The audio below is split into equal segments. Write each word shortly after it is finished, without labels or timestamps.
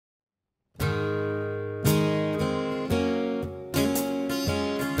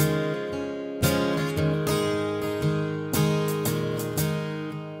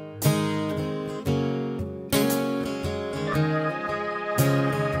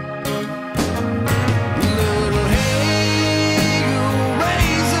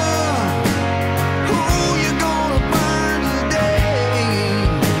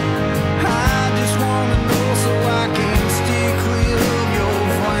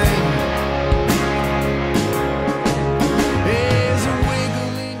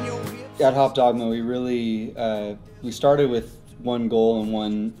At Hop Dogma, we really we started with one goal and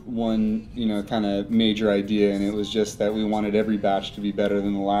one kind of major idea, and it was just that we wanted every batch to be better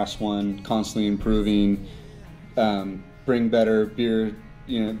than the last one, constantly improving, bring better beer,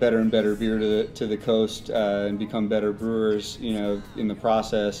 better and better beer to the coast, and become better brewers, in the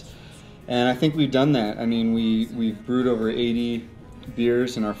process. And I think we've done that. I mean, we've brewed over 80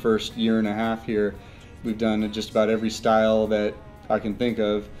 beers in our first year and a half here. We've done just about every style that I can think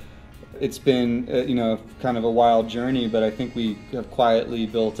of. It's been, kind of a wild journey, but I think we have quietly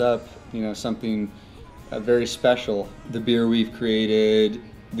built up, something very special. The beer we've created,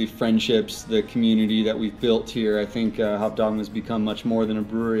 the friendships, the community that we've built here. I think Hop Dogma has become much more than a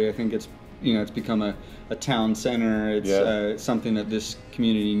brewery. I think it's, it's become a town center. It's something that this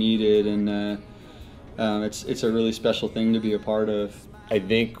community needed, and it's a really special thing to be a part of. I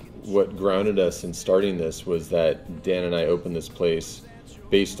think what grounded us in starting this was that Dan and I opened this place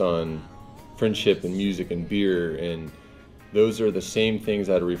based on friendship and music and beer, and those are the same things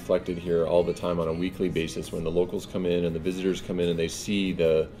that are reflected here all the time on a weekly basis when the locals come in and the visitors come in and they see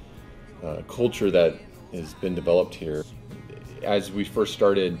the culture that has been developed here. As we first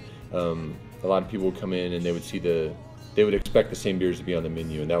started, a lot of people would come in and they would expect the same beers to be on the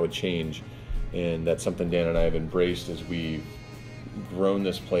menu, and that would change, and that's something Dan and I have embraced as we've grown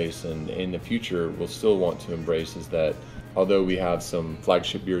this place, and in the future we'll still want to embrace, is that although we have some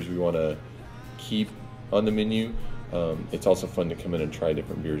flagship beers we want to keep on the menu, it's also fun to come in and try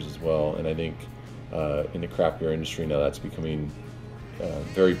different beers as well. And I think in the craft beer industry now that's becoming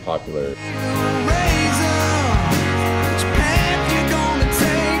very popular.